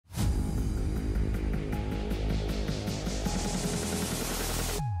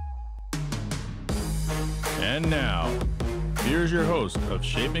And now, here's your host of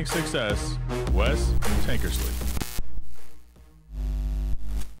Shaping Success, Wes Tankersley.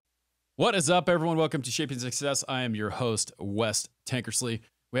 What is up, everyone? Welcome to Shaping Success. I am your host, Wes Tankersley.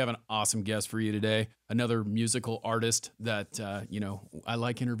 We have an awesome guest for you today, another musical artist that, I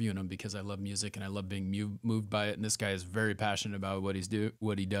like interviewing him because I love music and I love being moved by it. And this guy is very passionate about what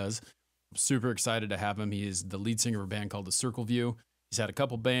he does. I'm super excited to have him. He is the lead singer of a band called The Circle View. He's had a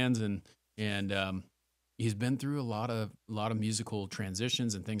couple bands and he's been through a lot of musical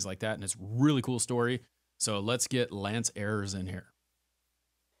transitions and things like that. And it's a really cool story. So let's get Lance Ayers in here.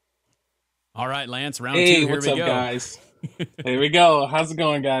 All right, Lance, round two. Here what's we up, go. Guys? Here we go. How's it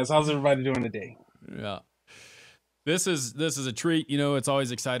going, guys? How's everybody doing today? Yeah, this is a treat. You know, it's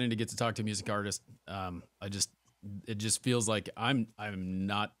always exciting to get to talk to a music artist. It just feels like I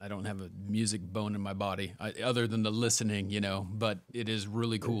don't have a music bone in my body other than the listening. You know, but it is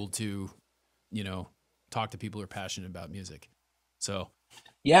really cool to, talk to people who are passionate about music. So.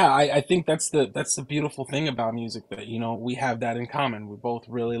 Yeah, I think that's the beautiful thing about music, that we have that in common. We both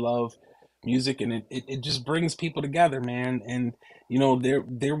really love music, and it just brings people together, man. And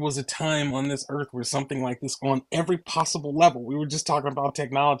there was a time on this earth where something like this, on every possible level, we were just talking about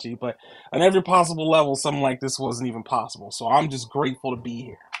technology, but on every possible level, something like this wasn't even possible. So I'm just grateful to be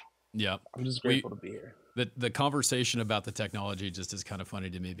here. Yeah, I'm just grateful to be here. The conversation about the technology just is kind of funny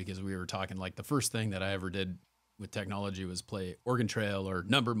to me, because we were talking, like, the first thing that I ever did with technology was play Organ Trail or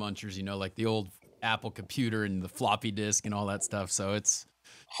Number Munchers, like the old Apple computer and the floppy disk and all that stuff. So it's,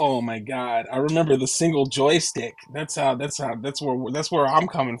 oh my God, I remember the single joystick. That's where I'm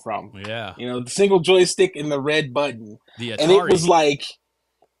coming from. Yeah. The single joystick and the red button. The Atari. And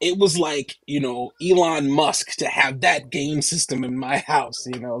it was like, Elon Musk to have that game system in my house,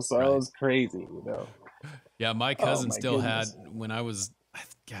 so right. It was crazy, Yeah, my cousin had, when I was,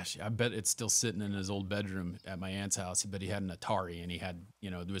 gosh, I bet it's still sitting in his old bedroom at my aunt's house, but he had an Atari, and he had,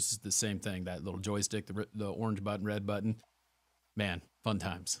 it was the same thing, that little joystick, the orange button, red button. Man, fun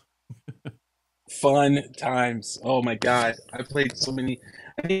times. Fun times. Oh my God. I played so many.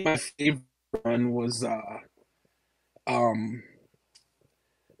 I think my favorite one was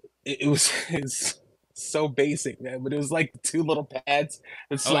it's so basic, man, but it was like the two little pads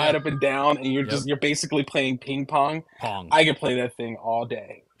that slide up and down, and you're basically playing ping pong. I could play that thing all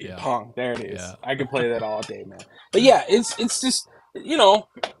day. Yeah. Pong, there it is. Yeah. I could play that all day, man. But yeah, it's just,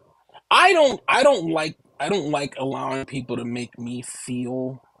 I don't like allowing people to make me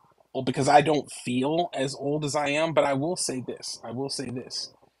feel, well, because I don't feel as old as I am. But I will say this.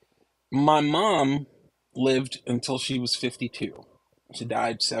 My mom lived until she was 52. She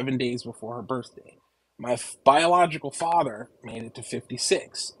died 7 days before her birthday. My biological father made it to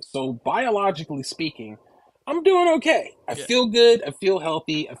 56. So biologically speaking, I'm doing okay. I feel good. I feel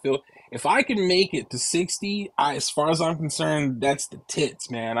healthy. If I can make it to 60, as far as I'm concerned, that's the tits,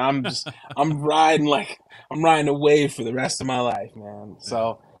 man. I'm riding a wave for the rest of my life, man.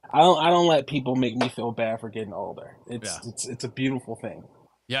 So I don't let people make me feel bad for getting older. It's a beautiful thing.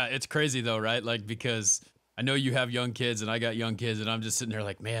 Yeah, it's crazy though, right? Like, because I know you have young kids and I got young kids, and I'm just sitting there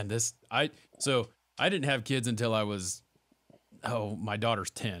like, man, so I didn't have kids until I was, my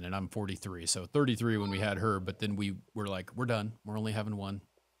daughter's 10 and I'm 43. So 33 when we had her, but then we were like, we're done. We're only having one.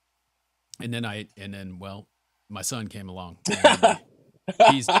 And then my son came along.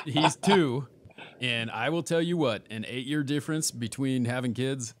 He's 2, and I will tell you what, an 8-year difference between having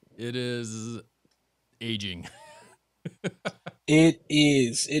kids, it is aging. It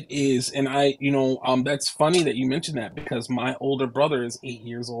is. And that's funny that you mentioned that, because my older brother is 8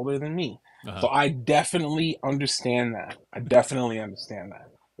 years older than me. So I definitely understand that.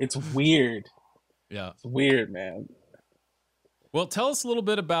 It's weird. Yeah. It's weird, man. Well, tell us a little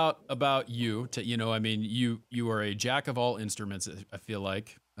bit about you. You are a jack of all instruments, I feel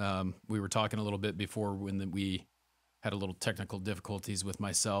like. We were talking a little bit before when we had a little technical difficulties with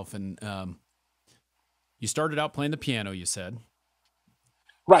myself, and you started out playing the piano, you said.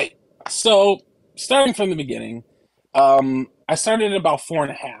 Right. So starting from the beginning, I started at about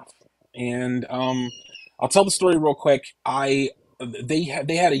 4.5, and I'll tell the story real quick. They had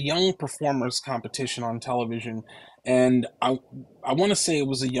a young performers competition on television, and I want to say it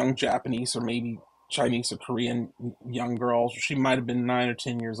was a young Japanese or maybe Chinese or Korean young girl. She might have been 9 or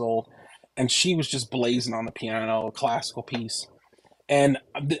 10 years old, and she was just blazing on the piano, a classical piece. And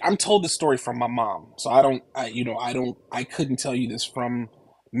I'm told this story from my mom, so I couldn't tell you this from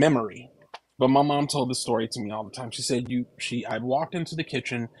memory, but my mom told this story to me all the time. She said, I walked into the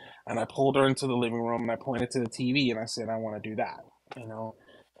kitchen and I pulled her into the living room and I pointed to the TV and I said, I want to do that,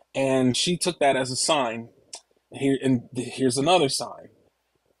 and she took that as a sign. Here's another sign.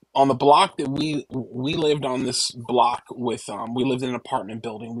 on the block that we lived on, this block with we lived in an apartment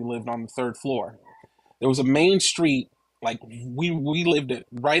building. We lived on the third floor. There was a main street, like we lived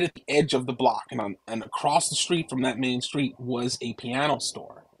right at the edge of the block, and across the street from that main street was a piano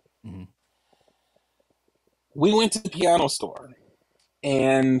store. Mm-hmm. We went to the piano store,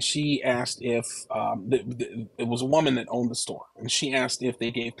 and she asked if it was a woman that owned the store, and she asked if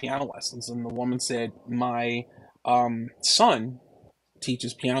they gave piano lessons, and the woman said, my son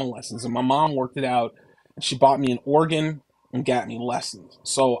teaches piano lessons, and my mom worked it out, and she bought me an organ and got me lessons.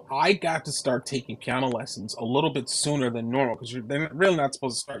 So I got to start taking piano lessons a little bit sooner than normal, because they're really not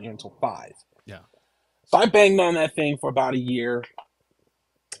supposed to start you until 5. Yeah. So I banged on that thing for about a year,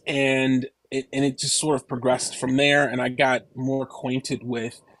 and it just sort of progressed from there, and I got more acquainted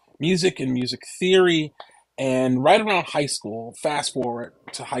with music and music theory. And right around high school, fast forward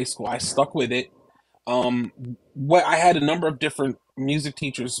to high school, I stuck with it. What I had a number of different music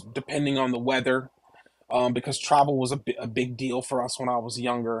teachers depending on the weather, because travel was a big deal for us when I was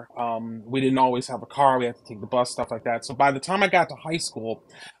younger. We didn't always have a car; we had to take the bus, stuff like that. So by the time I got to high school,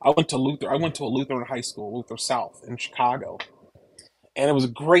 I went to Luther. I went to a Lutheran high school, Luther South in Chicago, and it was a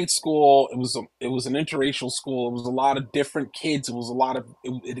great school. It was an interracial school. It was a lot of different kids. It was a lot of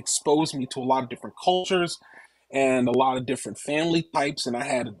it exposed me to a lot of different cultures and a lot of different family types, and I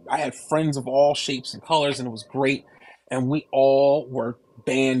had friends of all shapes and colors, and it was great. And we all were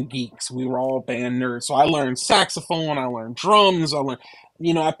band geeks. We were all band nerds. So I learned saxophone, I learned drums, I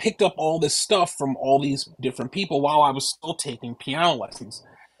picked up all this stuff from all these different people while I was still taking piano lessons.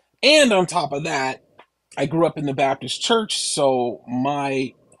 And on top of that, I grew up in the Baptist church, so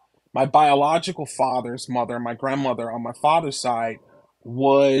my biological father's mother, my grandmother on my father's side,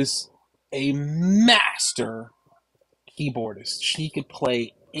 was a master keyboardist. She could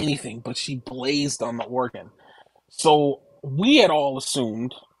play anything, but she blazed on the organ. So we had all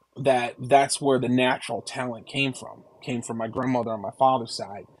assumed that that's where the natural talent came from my grandmother on my father's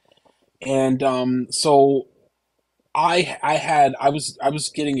side. And so I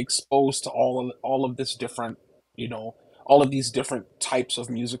was getting exposed to all of this different, all of these different types of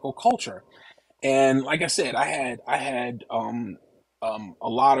musical culture. And like I said, I had a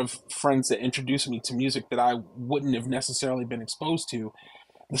lot of friends that introduced me to music that I wouldn't have necessarily been exposed to.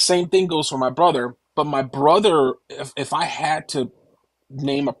 The same thing goes for my brother, but my brother, if I had to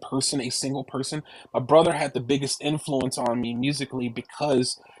name a person, a single person, my brother had the biggest influence on me musically,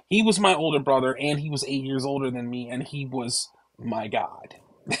 because he was my older brother and he was 8 years older than me, and he was my god.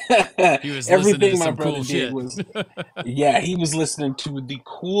 He was listening to Everything my some brother cool did shit. was, yeah, he was listening to the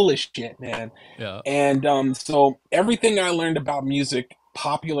coolest shit, man. Yeah. And so everything I learned about music,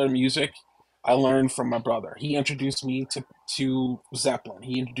 popular music, I learned from my brother. He introduced me to Zeppelin.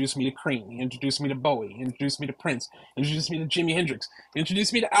 He introduced me to Cream. He introduced me to Bowie. He introduced me to Prince. He introduced me to Jimi Hendrix. He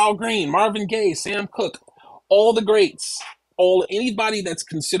introduced me to Al Green, Marvin Gaye, Sam Cooke, all the greats. All anybody that's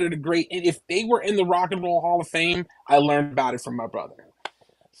considered a great, and if they were in the Rock and Roll Hall of Fame, I learned about it from my brother.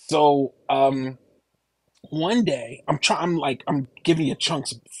 So one day, I'm giving you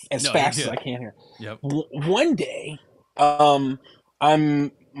chunks as No, you're fast as I good. can here. Yep. One day, I'm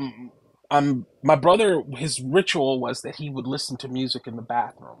my brother. His ritual was that he would listen to music in the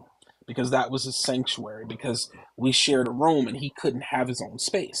bathroom, because that was his sanctuary. Because we shared a room and he couldn't have his own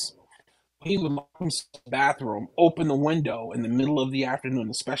space. He would lock himself in the bathroom, open the window in the middle of the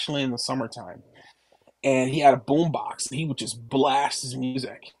afternoon, especially in the summertime, and he had a boom box. He would just blast his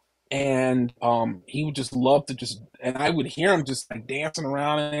music, and he would just love to and I would hear him just like dancing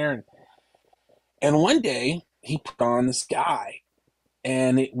around in there. And one day he put on this guy,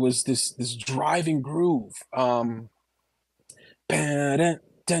 and it was this driving groove. And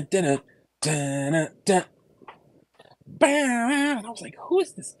I was like, who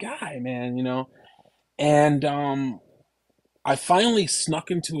is this guy, man? And I finally snuck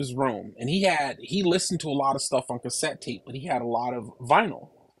into his room, and he listened to a lot of stuff on cassette tape, but he had a lot of vinyl.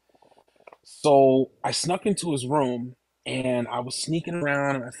 So I snuck into his room, and I was sneaking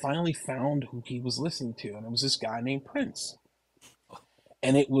around, and I finally found who he was listening to, and it was this guy named Prince.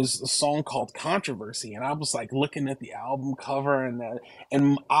 And it was a song called Controversy, and I was like looking at the album cover, and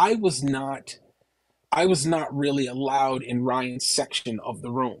I was not really allowed in Ryan's section of the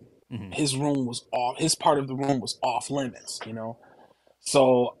room. Mm-hmm. His room was off. His part of the room was off limits.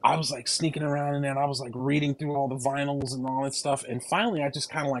 So I was like sneaking around in there, and I was like reading through all the vinyls and all that stuff. And finally, I just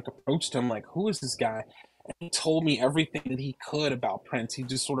kind of like approached him, like, "Who is this guy?" And he told me everything that he could about Prince. He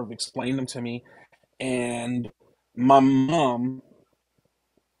just sort of explained them to me. And my mom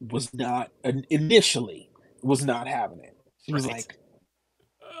was not initially was not having it. She was Right.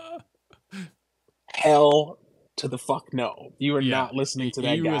 like, "Hell to the fuck no. You are Yeah. not listening to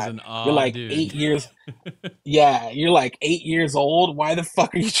that He was guy. an You're odd like dude. 8 years. Yeah, you're like 8 years old. Why the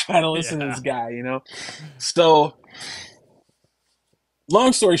fuck are you trying to listen to Yeah. this guy? So,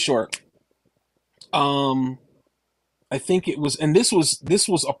 long story short, um, I think it was, and this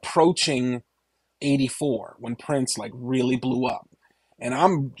was approaching '84 when Prince like really blew up. And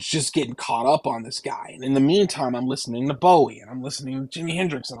I'm just getting caught up on this guy. And in the meantime, I'm listening to Bowie and I'm listening to Jimi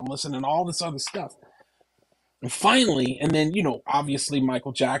Hendrix and I'm listening to all this other stuff. And finally, and then, obviously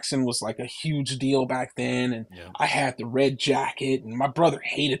Michael Jackson was like a huge deal back then. And Yeah. I had the red jacket, and my brother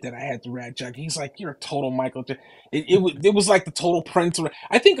hated that I had the red jacket. He's like, "You're a total Michael Jackson." It was like the total Prince.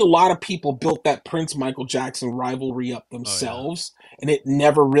 I think a lot of people built that Prince Michael Jackson rivalry up Oh yeah. themselves. And it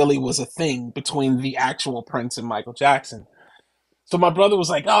never really was a thing between the actual Prince and Michael Jackson. So my brother was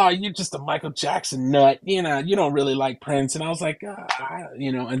like, "Oh, you're just a Michael Jackson nut. You don't really like Prince." And I was like,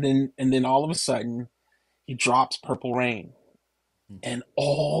 and then all of a sudden he drops Purple Rain. And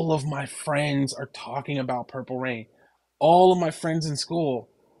all of my friends are talking about Purple Rain. All of my friends in school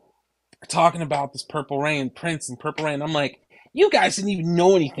are talking about this Purple Rain, Prince and Purple Rain. I'm like, you guys didn't even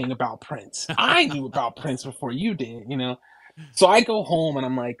know anything about Prince. I knew about Prince before you did. So I go home and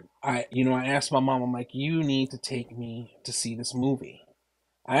I'm like, I asked my mom, I'm like, you need to take me to see this movie.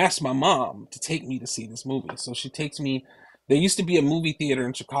 I asked my mom to take me to see this movie. So she takes me. There used to be a movie theater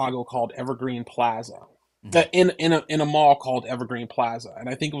in Chicago called Evergreen Plaza. Mhm. In a mall called Evergreen Plaza, and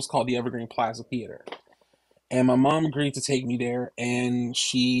I think it was called the Evergreen Plaza Theater. And my mom agreed to take me there, and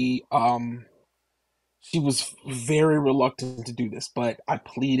she was very reluctant to do this, but I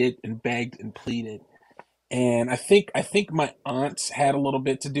pleaded and begged and pleaded. And I think my aunts had a little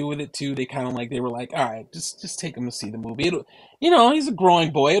bit to do with it too. They were like, all right, just take him to see the movie. He's a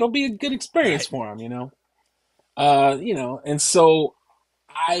growing boy. It'll be a good experience Right. for him. And so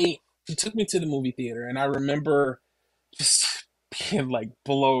she took me to the movie theater, and I remember just being like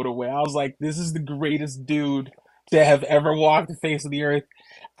blown away. I was like, this is the greatest dude to have ever walked the face of the earth.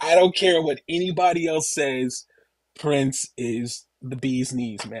 I don't care what anybody else says. Prince is the bee's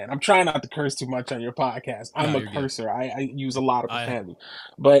knees, man. I'm trying not to curse too much on your podcast. No, I'm a you're good. cursor. I use a lot of I profanity.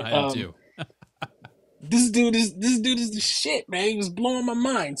 But I am too. this dude is the shit, man. He was blowing my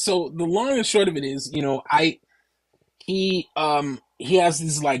mind. So the long and short of it is, he has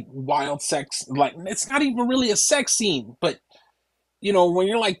this like wild sex, like it's not even really a sex scene, but when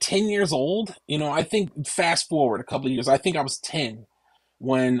you're like 10 years old, I think fast forward a couple of years, I think I was 10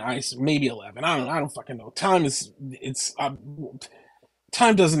 when maybe 11. I don't fucking know. Time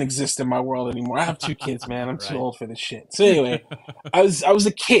doesn't exist in my world anymore. I have two kids, man. I'm too Right. old for this shit. So anyway, I was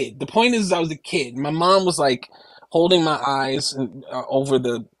a kid. The point is, I was a kid. My mom was like holding my eyes over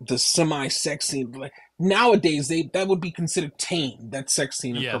the semi sex scene. Like nowadays, that would be considered tame. That sex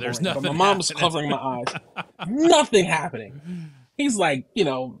scene in Yeah, Purple there's Rain. But my nothing mom was happening. covering my eyes. Nothing happening. He's like,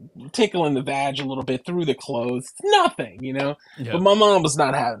 tickling the vag a little bit through the clothes. Nothing. But Yep. my mom was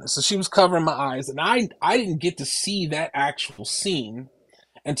not having it. So she was covering my eyes. And I didn't get to see that actual scene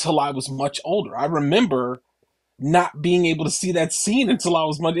until I was much older. I remember not being able to see that scene until I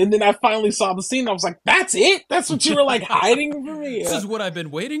was much, and then I finally saw the scene. And I was like, "That's it? That's what you were like hiding from me?" This is what I've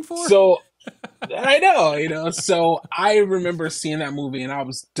been waiting for. So I know. So I remember seeing that movie, and I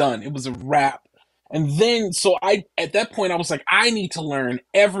was done. It was a wrap. And then, so at that point, I was like, I need to learn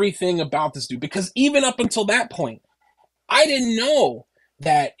everything about this dude because even up until that point, I didn't know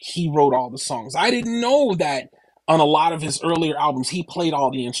that he wrote all the songs. I didn't know that on a lot of his earlier albums he played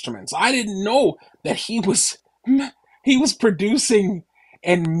all the instruments. I didn't know that he was producing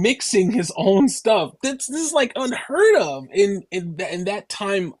and mixing his own stuff. This is like unheard of in that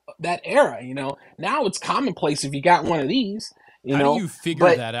time, that era. Now it's commonplace if you got one of these. How do you figure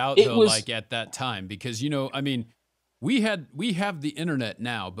But that out it though? was Like at that time, because I mean, we have the internet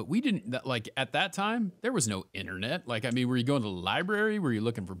now, but we didn't. Like at that time, there was no internet. Like I mean, were you going to the library? Were you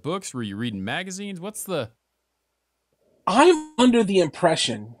looking for books? Were you reading magazines? What's the? I'm under the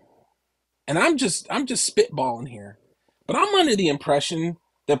impression, and I'm just spitballing here, but I'm under the impression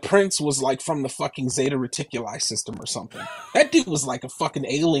that Prince was like from the fucking Zeta Reticuli system or something. That dude was like a fucking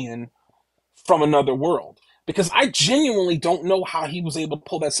alien from another world because I genuinely don't know how he was able to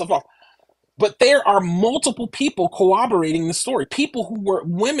pull that stuff off. But there are multiple people corroborating the story. People who were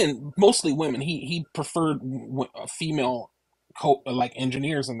women, mostly women. He preferred female like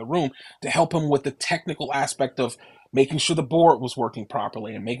engineers in the room to help him with the technical aspect of making sure the board was working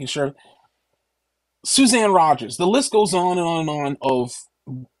properly and making sure Suzanne Rogers. The list goes on and on and on of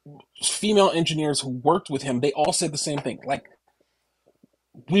female engineers who worked with him. They all said the same thing. Like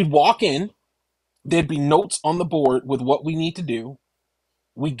we'd walk in, there'd be notes on the board with what we need to do.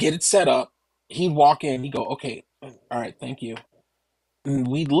 We get it set up. He'd walk in. He'd go, okay, All right, thank you. And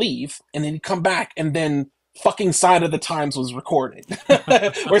we'd leave, and then he'd come back, and then fucking Side of the Times was recorded,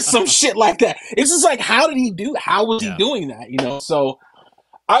 or some shit like that. It's just like, how did he do? How was he Yeah. doing that? You know. So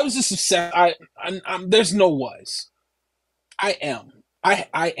I was just obsessed. There's no was. I am.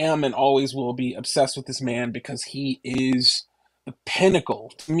 I am and always will be obsessed with this man because he is the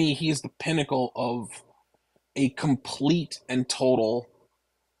pinnacle. To me, he is the pinnacle of a complete and total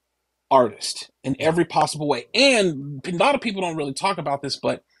artist in Yeah. every possible way. And a lot of people don't really talk about this,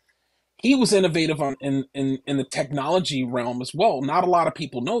 but he was innovative in the technology realm as well. Not a lot of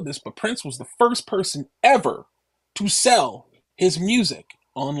people know this, but Prince was the first person ever to sell his music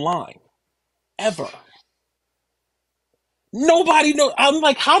online. Ever. Nobody knows. I'm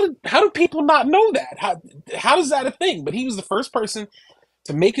like, how do people not know that? How is that a thing? But he was the first person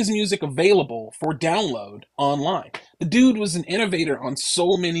to make his music available for download online. The dude was an innovator on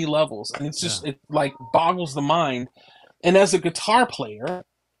so many levels, and it like boggles the mind. And as a guitar player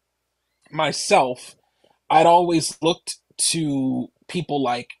myself, I'd always looked to people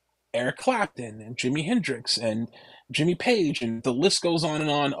like Eric Clapton and Jimi Hendrix and Jimmy Page, and the list goes on and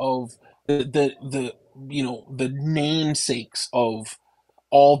on of the the namesakes of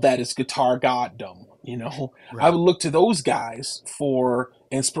all that is guitar goddom. I Right. would look to those guys for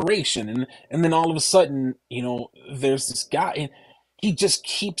inspiration, and then all of a sudden, there's this guy, and he just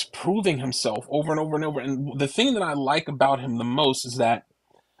keeps proving himself over and over and over. And the thing that I like about him the most is that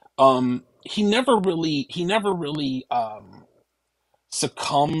he never really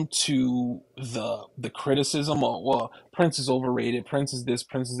succumbed to the criticism of, well, Prince is overrated, Prince is this,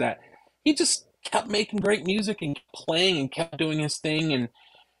 Prince is that. He just kept making great music and playing and kept doing his thing. And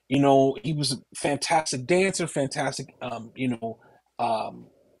he was a fantastic dancer, fantastic um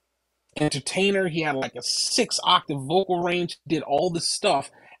entertainer. He had like a 6-octave vocal range, did all this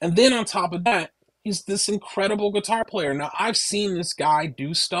stuff. And then on top of that, he's this incredible guitar player. Now, I've seen this guy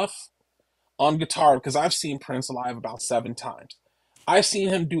do stuff on guitar because I've seen Prince live about 7 times. I've seen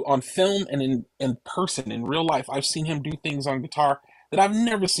him do on film and in person, in real life. I've seen him do things on guitar that I've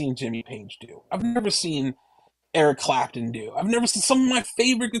never seen Jimmy Page do. I've never seen Eric Clapton do. I've never seen some of my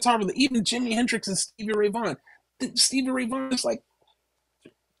favorite guitar players, even Jimi Hendrix and Stevie Ray Vaughan. Stevie Ray Vaughan is like,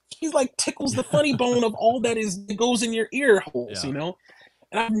 he's like tickles the funny bone of all that goes in your ear holes, Yeah.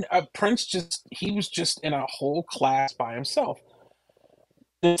 And Prince he was just in a whole class by himself.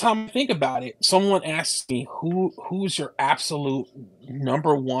 The time I think about it, someone asks me who's your absolute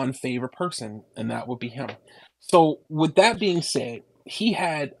number one favorite person, and that would be him. So with that being said, he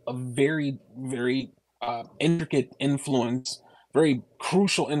had a very, very intricate influence, very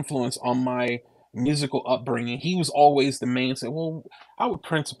crucial influence on my musical upbringing. He was always the main say, well, how would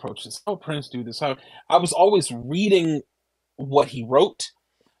Prince approach this? How would Prince do this? I was always reading what he wrote.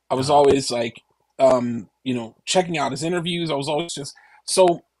 I was Uh-huh. always like, checking out his interviews. I was always just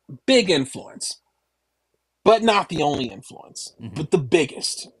so big influence, but not the only influence, Hmm. but the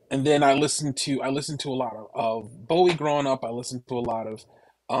biggest. And then I listened to a lot of Bowie growing up. I listened to a lot of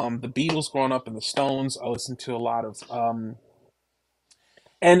the Beatles growing up and the Stones. I listened to a lot of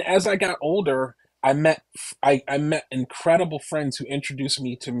and as I got older, I met incredible friends who introduced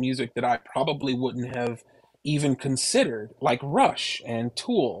me to music that I probably wouldn't have even considered, like Rush and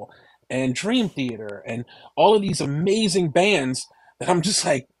Tool and Dream Theater and all of these amazing bands that I'm just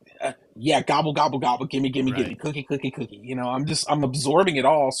like, yeah, gobble gobble gobble, gimme gimme gimme, Right. cookie cookie cookie. I'm absorbing it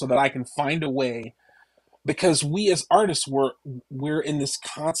all so that I can find a way, because we as artists we're in this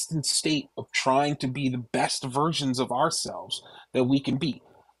constant state of trying to be the best versions of ourselves that we can be.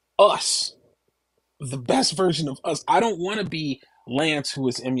 Us, the best version of us. I don't want to be Lance who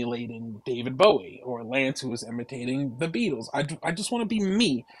is emulating David Bowie or Lance who is imitating the Beatles. I just want to be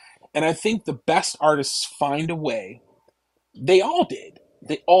me. And I think the best artists find a way. They all did.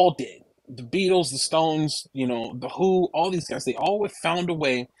 They all did. The Beatles, the Stones, the Who, all these guys, they all have found a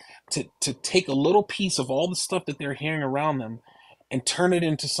way to take a little piece of all the stuff that they're hearing around them and turn it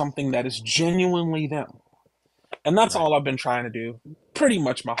into something that is genuinely them. And that's Right. all I've been trying to do pretty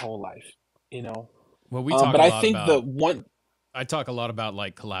much my whole life, you know. Well, we talk But a I lot think the about one, I talk a lot about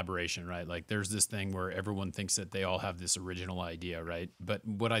like collaboration, right? Like there's this thing where everyone thinks that they all have this original idea, right? But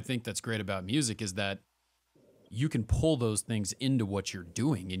what I think that's great about music is that you can pull those things into what you're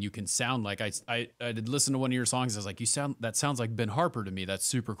doing and you can sound like I did listen to one of your songs. I was like, that sounds like Ben Harper to me. That's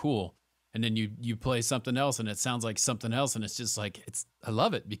super cool. And then you play something else and it sounds like something else. And it's just like, I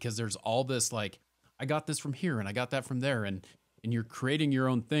love it because there's all this, like, I got this from here and I got that from there. And you're creating your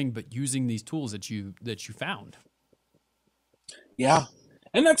own thing, but using these tools that you found. yeah,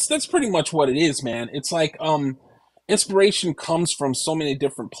 and that's pretty much what it is, man. It's like inspiration comes from so many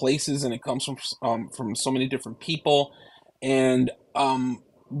different places, and it comes from so many different people. And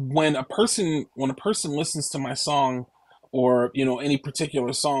when a person listens to my song, or any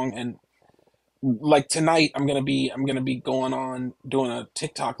particular song, and like tonight I'm gonna be going on doing a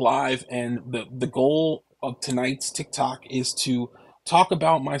TikTok live, and the goal of tonight's TikTok is to talk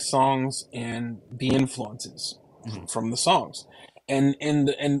about my songs and the influences Mhm. from the songs. And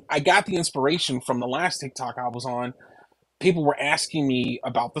I got the inspiration from the last TikTok I was on. People were asking me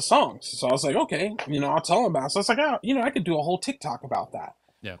about the songs, so I was like, okay, I'll tell them about it. So it's like, oh, I could do a whole TikTok about that.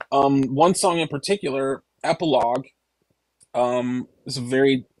 Yeah. One song in particular, Epilogue, it's a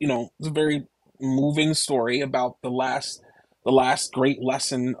very moving story about the last great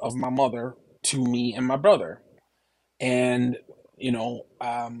lesson of my mother to me and my brother. And you know,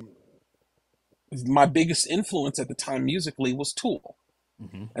 my biggest influence at the time musically was Tool.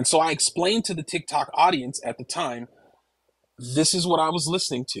 Hmm. And so I explained to the TikTok audience at the time, this is what I was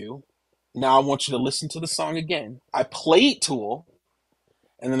listening to. Now I want you to listen to the song again. I played Tool,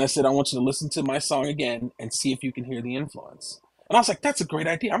 and then I said, I want you to listen to my song again and see if you can hear the influence. And I was like, that's a great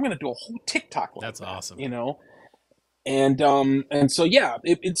idea. I'm going to do a whole TikTok like That's that, awesome. And so yeah,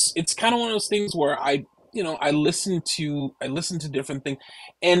 it's kind of one of those things where I listen to different things,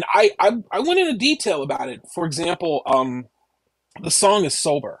 and I went into detail about it. For example, the song is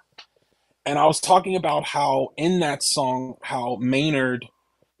Sober, and I was talking about how in that song, how Maynard,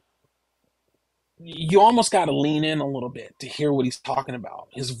 you almost got to lean in a little bit to hear what he's talking about.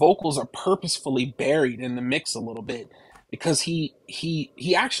 His vocals are purposefully buried in the mix a little bit, because he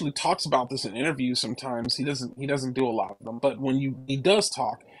actually talks about this in interviews sometimes. He doesn't do a lot of them, but he does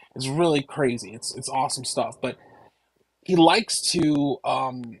talk, it's really crazy. It's awesome stuff. But he likes to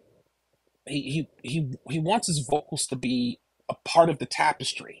he wants his vocals to be a part of the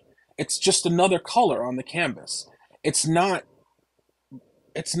tapestry. It's just another color on the canvas. It's not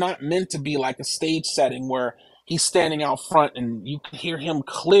it's not meant to be like a stage setting where he's standing out front and you can hear him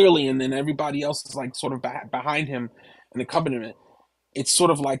clearly, and then everybody else is like sort of behind him in accompaniment. It's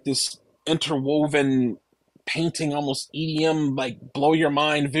sort of like this interwoven painting, almost EDM, like blow your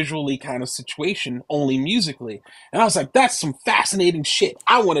mind visually kind of situation, only musically. And I was like, that's some fascinating shit.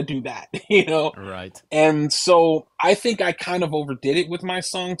 I want to do that, Right. And so I think I kind of overdid it with my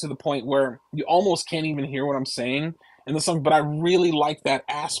song to the point where you almost can't even hear what I'm saying in the song. But I really like that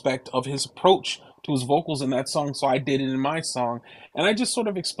aspect of his approach to his vocals in that song, so I did it in my song. And I just sort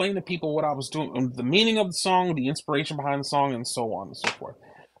of explained to people what I was doing, the meaning of the song, the inspiration behind the song, and so on and so forth.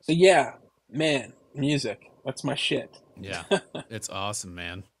 So yeah, man, music, that's my shit. Yeah. It's awesome,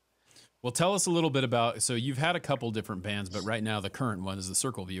 man. Well, tell us a little bit about, so you've had a couple different bands, but right now the current one is the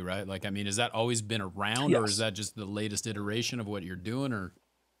Circle View, right? Like, I mean, has that always been around, or is Yes. that just the latest iteration of what you're doing, or?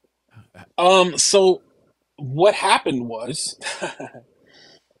 So what happened was,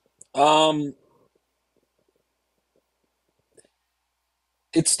 um,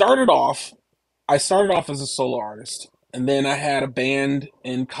 it started off. I started off as a solo artist, and then I had a band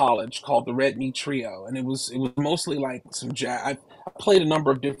in college called the Red Meat Trio, and it was mostly like some jazz. I played a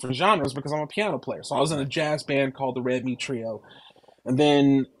number of different genres because I'm a piano player. So I was in a Right. jazz band called the Red Meat Trio, and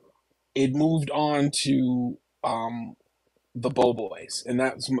then it moved on to the Bow Boys, and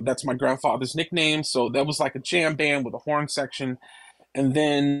that's my grandfather's nickname. So that was like a jam band with a horn section. And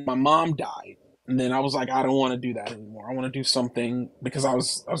then my mom died, and then I was like, I don't want to do that anymore. I want to do something, because I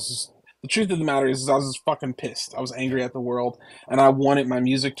was just, the truth of the matter is I was just fucking pissed. I was Yeah. angry at the world, and I wanted my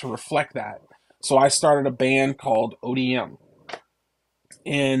music to reflect that. So I started a band called ODM,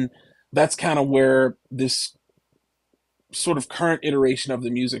 and that's kind of where this sort of current iteration of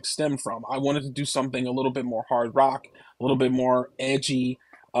the music stemmed from. I wanted to do something a little bit more hard rock, a little bit more edgy.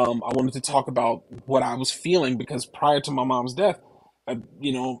 I wanted to talk about what I was feeling, because prior to my mom's death, I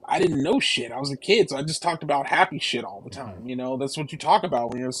didn't know shit. I was a kid, so I just talked about happy shit all the Hmm. time. That's what you talk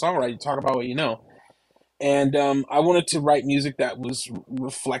about when you're a songwriter. You talk about what you know. And I wanted to write music that was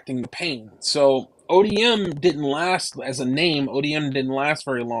reflecting the pain. So ODM didn't last as a name. ODM didn't last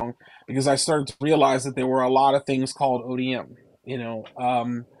very long, because I started to realize that there were a lot of things called ODM.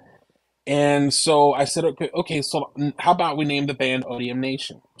 And so I said, okay, so how about we name the band ODM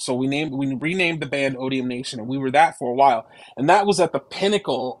Nation? So we renamed the band ODM Nation, and we were that for a while. And that was at the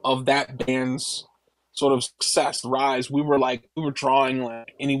pinnacle of that band's sort of success, rise. We were drawing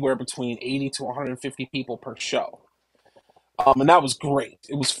like anywhere between 80 to 150 people per show. And that was great.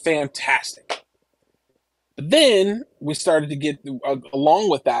 It was fantastic. But then we started to get, along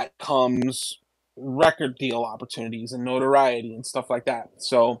with that comes record deal opportunities and notoriety and stuff like that.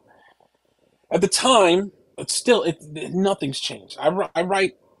 So at the time, it's still nothing's changed. I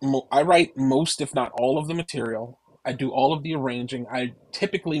write most, if not all, of the material. I do all of the arranging. I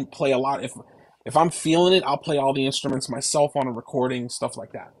typically play a lot. If I'm feeling it, I'll play all the instruments myself on a recording, stuff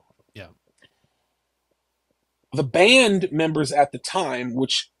like that. Yeah. The band members at the time,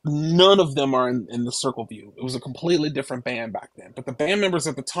 which none of them are in the Circle View. It was a completely different band back then. But the band members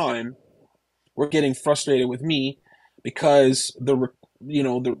at the time were getting frustrated with me because the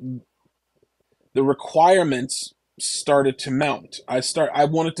requirements started to mount.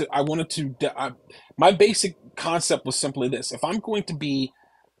 My basic concept was simply this: if I'm going to be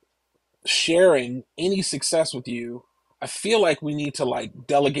sharing any success with you, I feel like we need to like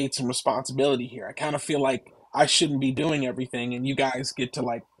delegate some responsibility here. I kind of feel like I shouldn't be doing everything and you guys get to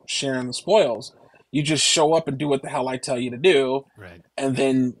like sharing the spoils. You just show up and do what the hell I tell you to do. Right. And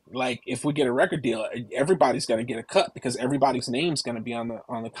then like if we get a record deal, everybody's going to get a cut because everybody's name's going to be on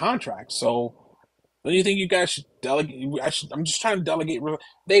the contract. So don't you think you guys should delegate? I'm just trying to delegate.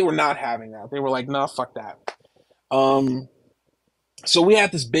 They were not having that. They were like, "No, fuck that." So we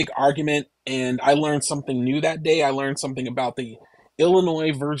had this big argument, and I learned something new that day. I learned something about the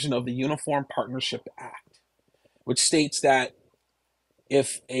Illinois version of the Uniform Partnership Act, which states that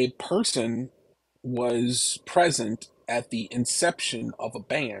if a person was present at the inception of a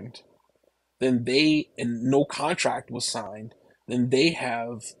band, then and no contract was signed, then they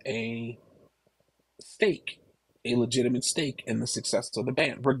have a legitimate stake in the success of the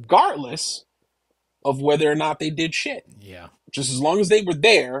band, regardless of whether or not they did shit. Yeah. Just as long as they were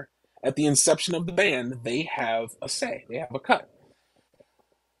there at the inception of the band, they have a say. They have a cut.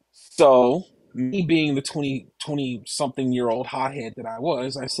 So, me being the 20-something year old hothead that I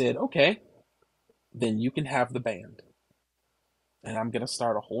was, I said, okay, then you can have the band. And I'm going to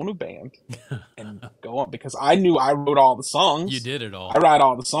start a whole new band and go on. Because I knew I wrote all the songs. You did it all. I write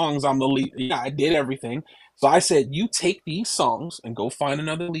all the songs. I'm the lead. Yeah, I did everything. So I said, you take these songs and go find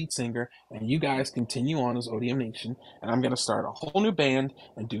another lead singer, and you guys continue on as ODM Nation, and I'm going to start a whole new band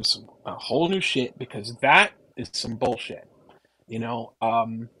and do a whole new shit, because that is some bullshit, you know?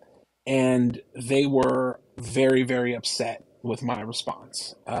 And they were very, very upset with my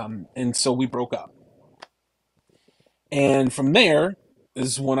response. And so we broke up. And from there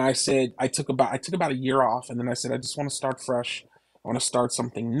is when I said, I took about a year off, and then I said, I just want to start fresh. I want to start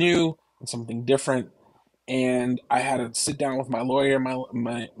something new and something different. And I had to sit down with my lawyer, my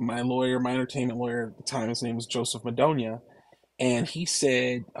lawyer, my entertainment lawyer at the time. His name was Joseph Madonia. And he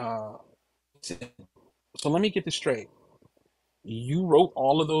said, so let me get this straight. You wrote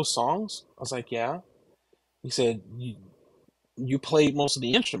all of those songs? I was like, yeah. He said, you played most of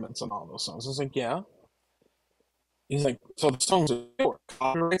the instruments on all those songs. I was like, yeah. He's like, so the songs are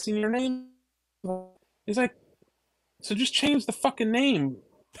copyrights in your name? He's like, so just change the fucking name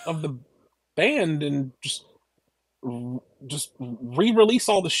of the band and just re-release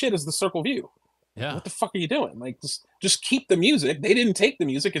all the shit as the Circle View. Yeah. What the fuck are you doing? Like, just keep the music. They didn't take the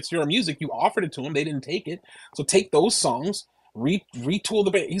music. It's your music. You offered it to them. They didn't take it. So take those songs, retool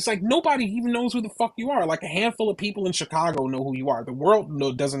the band. He's like, nobody even knows who the fuck you are. Like, a handful of people in Chicago know who you are. The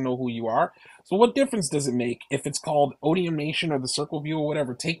world doesn't know who you are. So what difference does it make if it's called ODM Nation or the Circle View or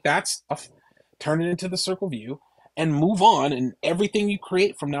whatever? Take that stuff, turn it into the Circle View, and move on. And everything you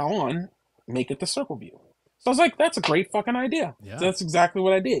create from now on, make it the Circle View. So I was like, that's a great fucking idea. Yeah. So that's exactly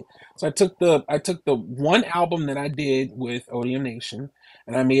what I did. So I took the one album that I did with ODM Nation,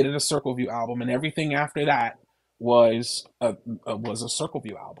 and I made it a Circle View album, and everything after that was a Circle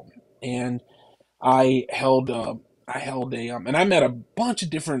View album. And I held and I met a bunch of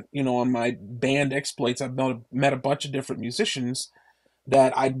different, on my band exploits, I've met a bunch of different musicians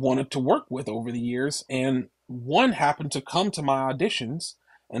that I'd wanted to work with over the years, and one happened to come to my auditions,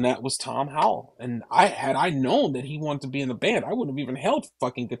 and that was Tom Howell. And had I known that he wanted to be in the band, I wouldn't have even held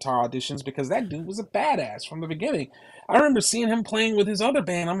fucking guitar auditions, because that dude was a badass from the beginning. I remember seeing him playing with his other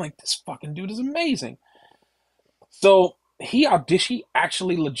band. I'm like, this fucking dude is amazing. So he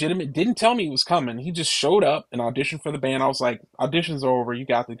actually legitimate, didn't tell me he was coming. He just showed up and auditioned for the band. I was like, auditions are over. You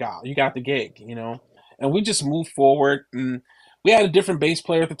got the guy. You got the gig, And we just moved forward, and we had a different bass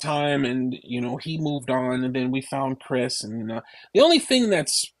player at the time, and he moved on, and then we found Chris, and the only thing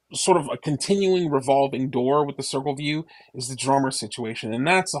that's sort of a continuing revolving door with the Circle View is the drummer situation, and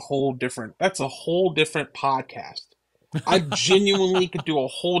that's a whole different podcast. I genuinely could do a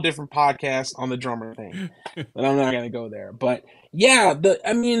whole different podcast on the drummer thing, but I'm not gonna go there. But yeah,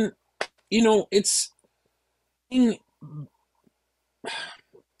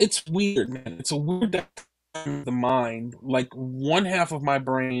 it's weird, man. It's a weird the mind. Like, one half of my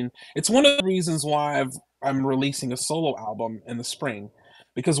brain, it's one of the reasons why I'm releasing a solo album in the spring,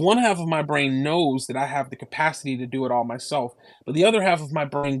 because one half of my brain knows that I have the capacity to do it all myself, but the other half of my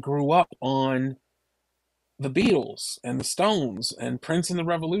brain grew up on the Beatles and the Stones and Prince and the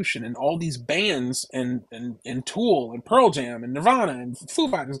Revolution and all these bands and Tool and Pearl Jam and Nirvana and Foo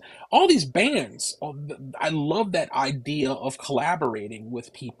Fighters, all these bands. I love that idea of collaborating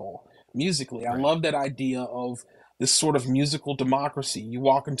with people musically. I Right. love that idea of this sort of musical democracy. You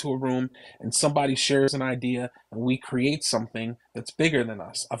walk into a room and somebody shares an idea and we create something that's bigger than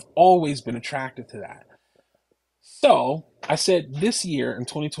us. I've always been attracted to that. So I said this year in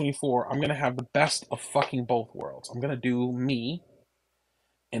 2024, I'm going to have the best of fucking both worlds. I'm going to do me,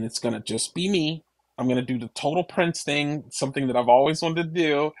 and it's going to just be me. I'm going to do the total Prince thing, something that I've always wanted to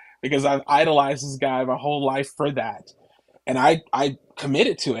do because I've idolized this guy my whole life for that. And I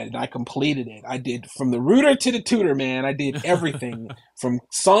committed to it and I completed it. I did from the rooter to the tutor, man. I did everything from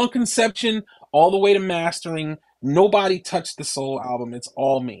song conception all the way to mastering. Nobody touched the solo album. It's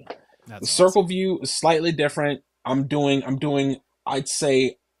all me. That's The awesome. circle view is slightly different. I'm doing, I'd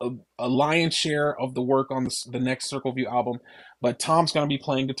say a lion's share of the work on the next circle view album, but Tom's going to be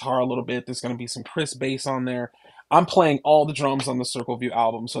playing guitar a little bit. There's going to be some Chris bass on there. I'm playing all the drums on the circle view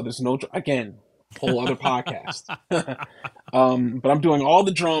album. So there's no, again, whole other podcast. But I'm doing all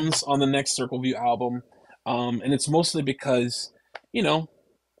the drums on the next circle view album. And it's mostly because, you know,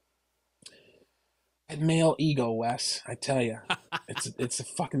 that male ego, Wes, I tell you, it's a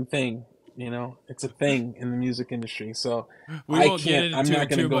fucking thing. You know, it's a thing in the music industry. So We I won't get can't. into I'm not it going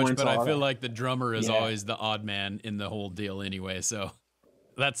to too go much, into but I all feel that. like the drummer is Yeah. always the odd man in the whole deal anyway. So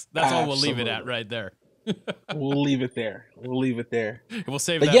that's all we'll leave it at Absolutely. right there. We'll leave it there. We'll leave it there. We'll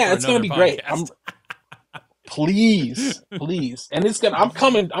save But that yeah, for it's gonna another be great. podcast. Please, and it's gonna. I'm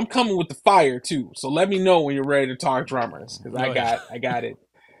coming with the fire too. So let me know when you're ready to talk drummers because Oh, yeah. I got it.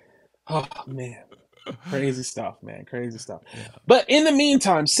 Oh man, crazy stuff, man, crazy stuff. Yeah. But in the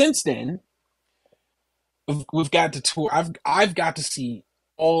meantime, since then, we've got to tour. I've got to see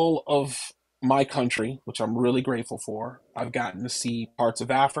all of my country, which I'm really grateful for. I've gotten to see parts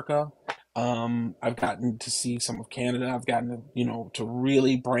of Africa. I've gotten to see some of Canada. I've gotten to, to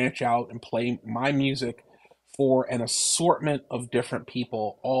really branch out and play my music for an assortment of different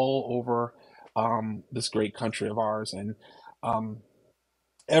people all over this great country of ours. And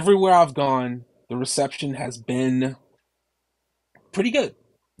everywhere I've gone, the reception has been pretty good.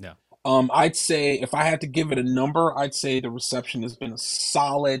 Yeah. I'd say if I had to give it a number, I'd say the reception has been a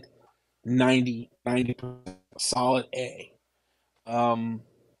solid 90%, solid A.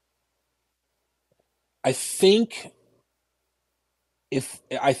 I think if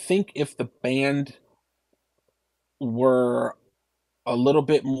the band were a little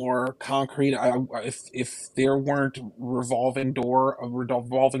bit more concrete, if there weren't a revolving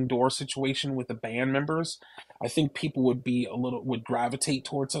door situation with the band members, I think people would gravitate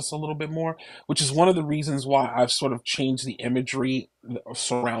towards us a little bit more, which is one of the reasons why I've sort of changed the imagery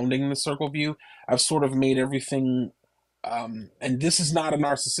surrounding the circle view. I've sort of made everything, and this is not a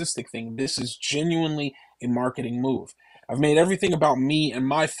narcissistic thing. This is genuinely a marketing move. I've made everything about me and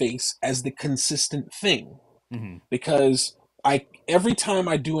my face as the consistent thing. Mm-hmm. Because every time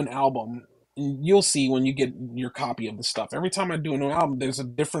I do an album, you'll see when you get your copy of the stuff. Every time I do a new album, there's a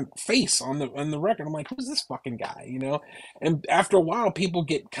different face on the record. I'm like, who's this fucking guy? And after a while, people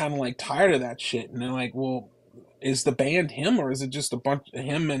get kind of like tired of that shit, and they're like, well, is the band him, or is it just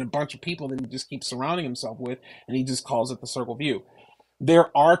him and a bunch of people that he just keeps surrounding himself with, and he just calls it the Circle View?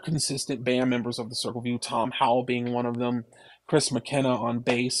 There are consistent band members of the Circle View, Tom Howell being one of them, Chris McKenna on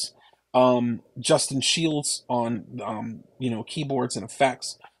bass, Justin Shields on keyboards and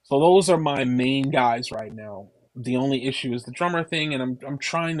effects. So those are my main guys right now. The only issue is the drummer thing, and I'm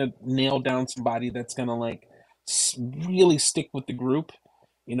trying to nail down somebody that's gonna like really stick with the group,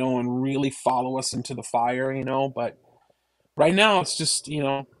 and really follow us into the fire, But right now it's just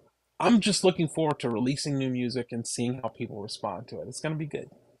I'm just looking forward to releasing new music and seeing how people respond to it. It's gonna be good.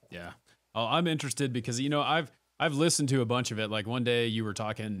 Yeah. Oh, I'm interested because I've listened to a bunch of it. Like one day you were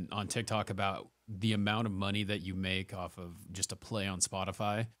talking on TikTok about the amount of money that you make off of just a play on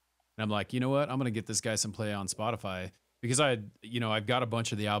Spotify. And I'm like, you know what? I'm going to get this guy some play on Spotify because I've got a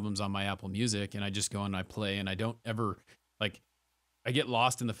bunch of the albums on my Apple Music and I just go and I play and I don't ever I get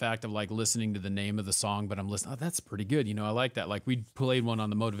lost in the fact of like listening to the name of the song, but I'm listening. Oh, that's pretty good. I like that. Like we played one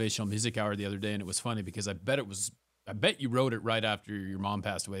on the Motivational Music Hour the other day and it was funny because I bet you wrote it right after your mom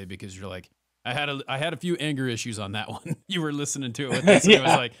passed away because you're like, I had a few anger issues on that one. You were listening to it with us, and it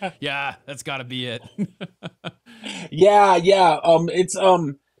was like, yeah, that's got to be it. Yeah. It's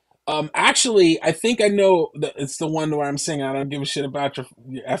actually, I think I know that it's the one where I'm saying I don't give a shit about your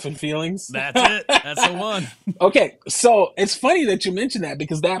effing feelings. That's it. That's the one. Okay, so it's funny that you mentioned that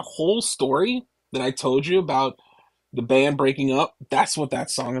because that whole story that I told you about the band breaking up, that's what that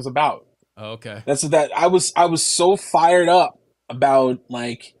song is about. Oh, okay. That's that I was so fired up about,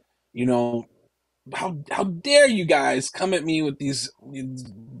 like, you know, how dare you guys come at me with these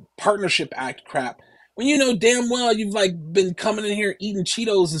partnership act crap when you know damn well you've like been coming in here eating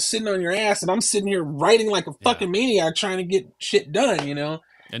Cheetos and sitting on your ass, and I'm sitting here writing like a Yeah. fucking maniac trying to get shit done, you know?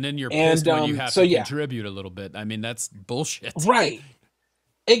 And then you're And pissed when you have so to yeah, contribute a little bit. I mean, that's bullshit. right.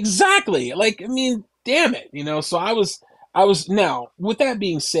 Exactly. Like, I mean, damn it, you know. So I was now, with that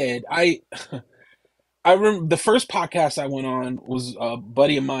being said, I remember the first podcast I went on was a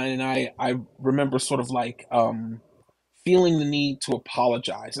buddy of mine, and I remember sort of like feeling the need to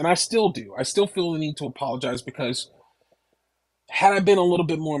apologize, and I still do. I still feel the need to apologize because had I been a little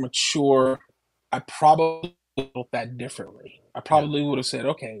bit more mature, I probably felt that differently. I Yeah. probably would have said,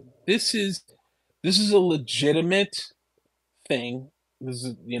 okay, this is a legitimate thing. This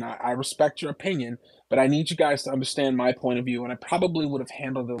is, you know, I respect your opinion, but I need you guys to understand my point of view, and I probably would have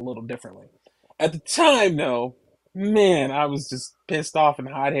handled it a little differently. At the time, though, man, I was just pissed off and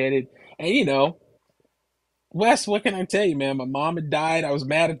hot headed. And you know, Wes, what can I tell you, man? My mom had died. I was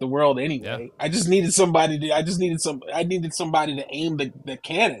mad at the world Yeah. anyway. I just needed somebody to. I needed somebody to aim the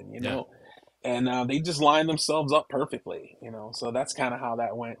cannon, you Yeah. know. And they just lined themselves up perfectly, you know. So that's kind of how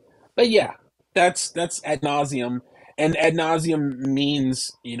that went. But yeah, that's ad nauseum, and ad nauseum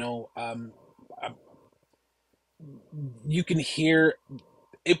means, you know, you can hear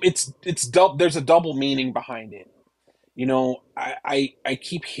it's double. There's a double meaning behind it. You know, I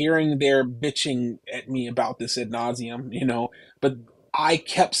keep hearing their bitching at me about this ad nauseum, you know, but I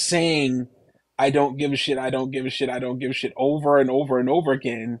kept saying, I don't give a shit, I don't give a shit, I don't give a shit over and over and over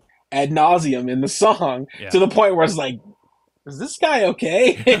again ad nauseum in the song, to Yeah. the point where it's like, is this guy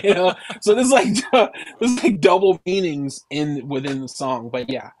okay? You know, so there's like double meanings in within the song, but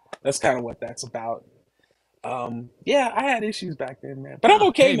yeah, that's kind of what that's about. Yeah, I had issues back then, man, but I'm Ah,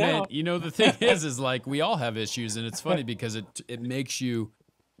 okay hey man, now. you know the thing is like we all have issues, and it's funny because it makes you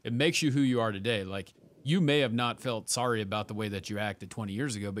who you are today. Like you may have not felt sorry about the way that you acted 20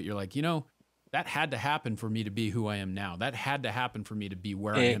 years ago, but you're like, you know, that had to happen for me to be who I am now. That had to happen for me to be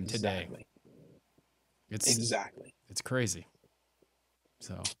where I am today. Exactly. It's Exactly. it's crazy.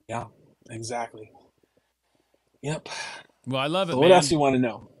 So Yeah, exactly. Yep. well, I love it, So what else man. you want to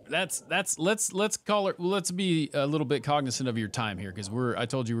know? That's let's call it. Let's be a little bit cognizant of your time here because I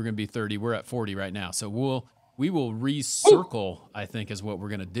told you we're gonna be 30. We're at 40 right now, so we will Ooh, recircle. I think is what we're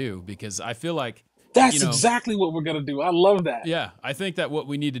gonna do because I feel like, you that's know, exactly what we're gonna do. I love that. yeah, I think that what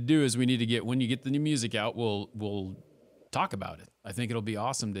we need to do is we need to get when you get the new music out, we'll talk about it. I think it'll be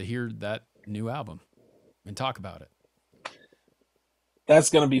awesome to hear that new album and talk about it. That's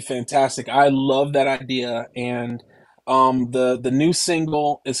gonna be fantastic. I love that idea. And the new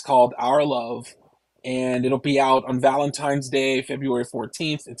single is called Our Love, and it'll be out on Valentine's Day, February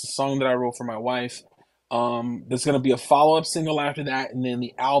 14th. It's a song that I wrote for my wife. There's gonna be a follow-up single after that, and then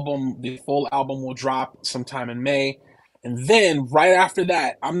the full album will drop sometime in May. And then right after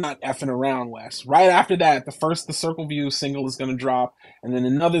that, I'm not effing around, Wes. Right after that, the Circle View single is gonna drop, and then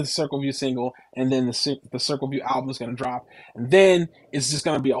another Circle View single, and then the Circle View album is gonna drop, and then it's just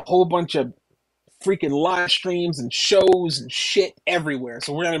gonna be a whole bunch of freaking live streams and shows and shit everywhere.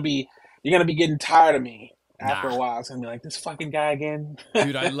 So you're gonna be getting tired of me after Nah, a while. It's gonna be like, this fucking guy again.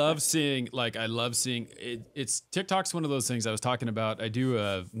 dude, I love seeing it. It's TikTok's one of those things I was talking about. I do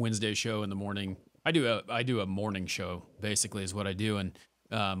a Wednesday show in the morning. I do a morning show basically is what I do.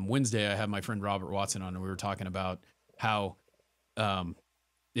 And Wednesday I have my friend Robert Watson on, and we were talking about how um,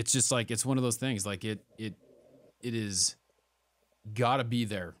 it's just like it's one of those things. Like it is gotta be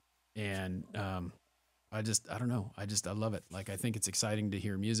there, and I don't know. I love it. Like I think it's exciting to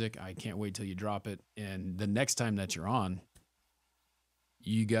hear music. I can't wait till you drop it. And the next time that you're on,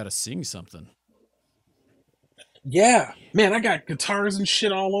 you got to sing something. Yeah, man, I got guitars and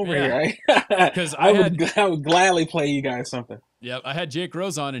shit all over Yeah. here. Cause I would gladly play you guys something. yeah, I had Jake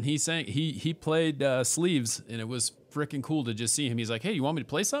Rose on and he played sleeves and it was freaking cool to just see him. He's like, hey, you want me to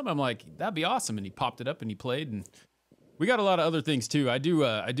play something? I'm like, that'd be awesome. And he popped it up and he played, and we got a lot of other things too. I do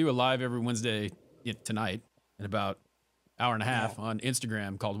a live every Wednesday tonight in about hour and a Yeah, half on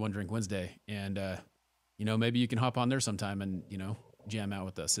Instagram called One Drink Wednesday. And, you know, maybe you can hop on there sometime and, you know, jam out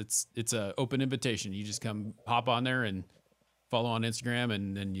with us. It's a open invitation. You just come hop on there and follow on Instagram,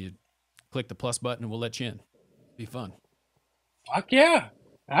 and then you click the plus button and we'll let you in. Be fun. fuck yeah,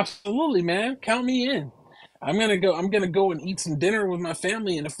 absolutely, man. Count me in. I'm gonna go and eat some dinner with my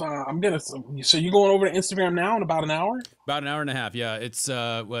family, and if I'm gonna. So you going over to Instagram now in about an hour? About an hour and a half. Yeah. It's,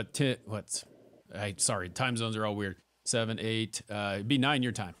 what's, sorry, time zones are all weird. 7, 8, it'd be 9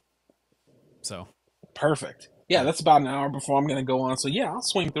 your time. So, Perfect. Yeah, yeah. that's about an hour before I'm gonna go on. So yeah, I'll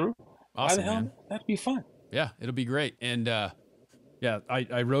swing through. Why the Awesome, hell man. not? That'd be fun. Yeah, it'll be great. And yeah,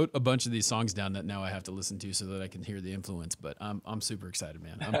 I wrote a bunch of these songs down that now I have to listen to so that I can hear the influence. But I'm super excited,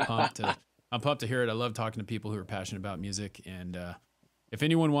 man. I'm pumped to hear it. I love talking to people who are passionate about music. And if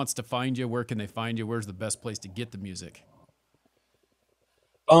anyone wants to find you, where can they find you? Where's the best place to get the music?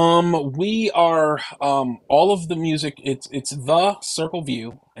 We are all of the music. It's the Circle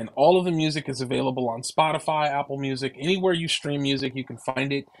View, and all of the music is available on Spotify, Apple Music, anywhere you stream music, you can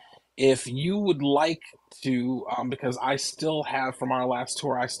find it. If you would like to, because I still have from our last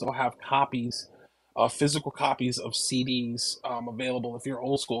tour, I still have copies, physical copies of CDs available. If you're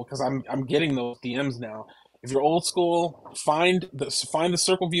old school, because I'm getting those DMs now. If you're old school, find the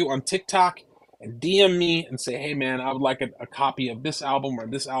Circle View on TikTok and DM me and say, hey man, I would like a copy of this album or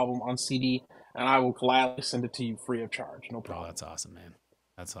this album on CD, and I will gladly send it to you free of charge. No Oh, problem. that's awesome, man.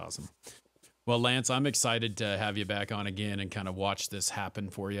 That's awesome. Well, Lance, I'm excited to have you back on again and kind of watch this happen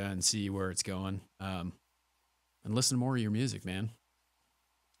for you and see where it's going. And listen to more of your music, man.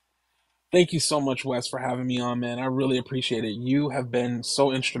 Thank you so much, Wes, for having me on, man. I really appreciate it. You have been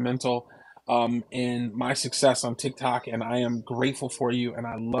so instrumental in my success on TikTok, and I am grateful for you, and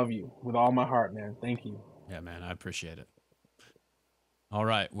I love you with all my heart, man. Thank you. Yeah, man, I appreciate it. All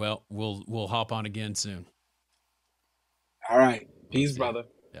right. Well, we'll hop on again soon. All right. Peace, See ya. brother.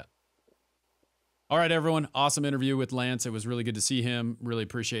 Yeah. All right, everyone. Awesome interview with Lance. It was really good to see him. Really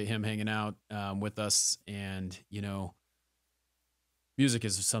appreciate him hanging out with us. And, you know, music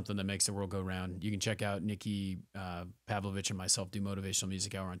is something that makes the world go round. You can check out Nikki Pavlovich and myself do Motivational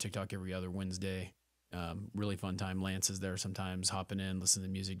Music Hour on TikTok every other Wednesday. Really fun time. Lance is there sometimes hopping in, listening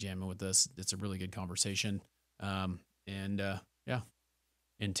to music, jamming with us. It's a really good conversation. Yeah,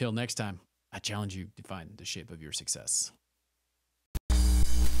 until next time, I challenge you to find the shape of your success.